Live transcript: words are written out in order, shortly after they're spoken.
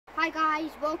Hi guys,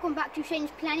 welcome back to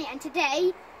Shane's Planet, and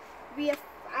today we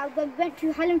went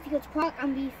to Hallenfields Park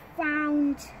and we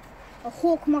found a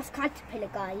hawk moth caterpillar,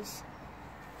 guys.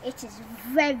 It is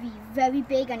very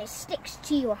big and it sticks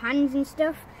to your hands and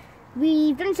stuff.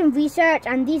 We've done some research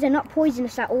and these are not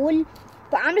poisonous at all,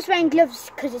 but I'm just wearing gloves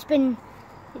because it's been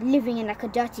living in like a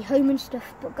dirty home and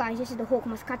stuff. But guys, this is the hawk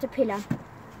moth caterpillar.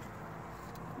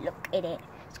 Look at it.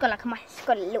 It's got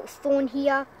a little thorn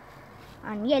here.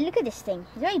 And yeah, look at this thing.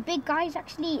 It's very big, guys.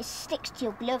 Actually, it sticks to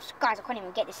your gloves. Guys, I can't even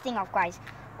get this thing off, guys.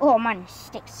 Oh man, it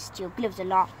sticks to your gloves a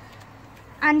lot.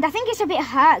 And I think it's a bit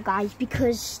hurt, guys,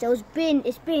 because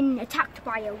it's been attacked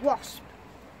by a wasp.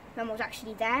 Mum was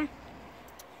actually there.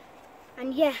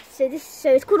 And yeah, so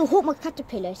it's called a hawk moth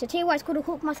caterpillar. So tell you why it's called a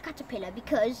hawk moth caterpillar,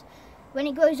 because when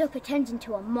it grows up, it turns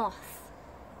into a moth.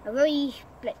 It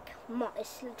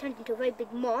turns into a very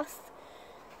big moth.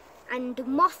 And the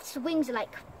moth's wings are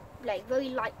like very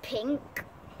light pink.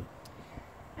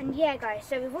 And yeah, guys,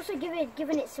 so we've also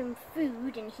given it some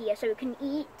food in here so it can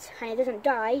eat and it doesn't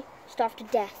die, starve to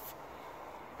death.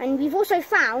 And we've also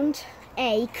found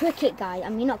a cricket, guy. I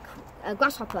mean, not a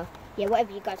grasshopper. Yeah,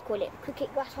 whatever you guys call it.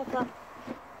 Cricket, grasshopper.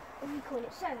 What do you call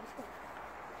it? So, let's go.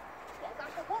 Yeah,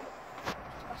 grasshopper.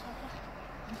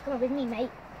 Come on with me, mate.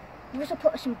 We also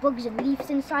put some bugs and leaves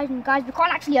inside, and guys, we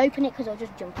can't actually open it because it'll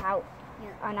just jump out.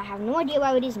 Yeah. And I have no idea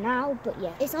where it is now, but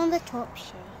yeah. It's on the top,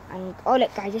 Shay. And oh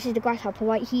look, guys, this is the grasshopper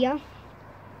right here.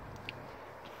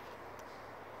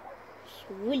 It's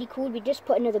really cool. We just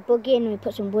put another bug in and we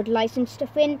put some wood lice and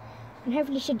stuff in, and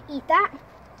hopefully it should eat that.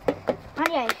 And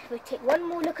yeah, we'll take one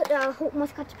more look at the hawk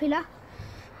moth caterpillar.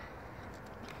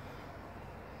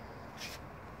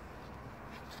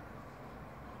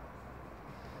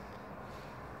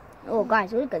 Oh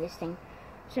guys, look at this thing.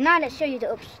 So now let's show you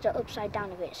the upside down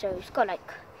of it. So it's got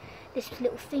like this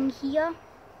little thing here.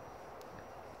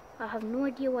 I have no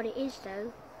idea what it is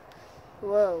though.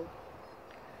 Whoa.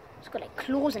 It's got like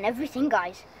claws and everything,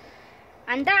 guys.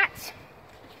 And that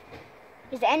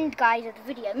is the end, guys, of the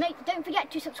video. Don't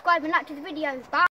forget to subscribe and like to the video. Bye.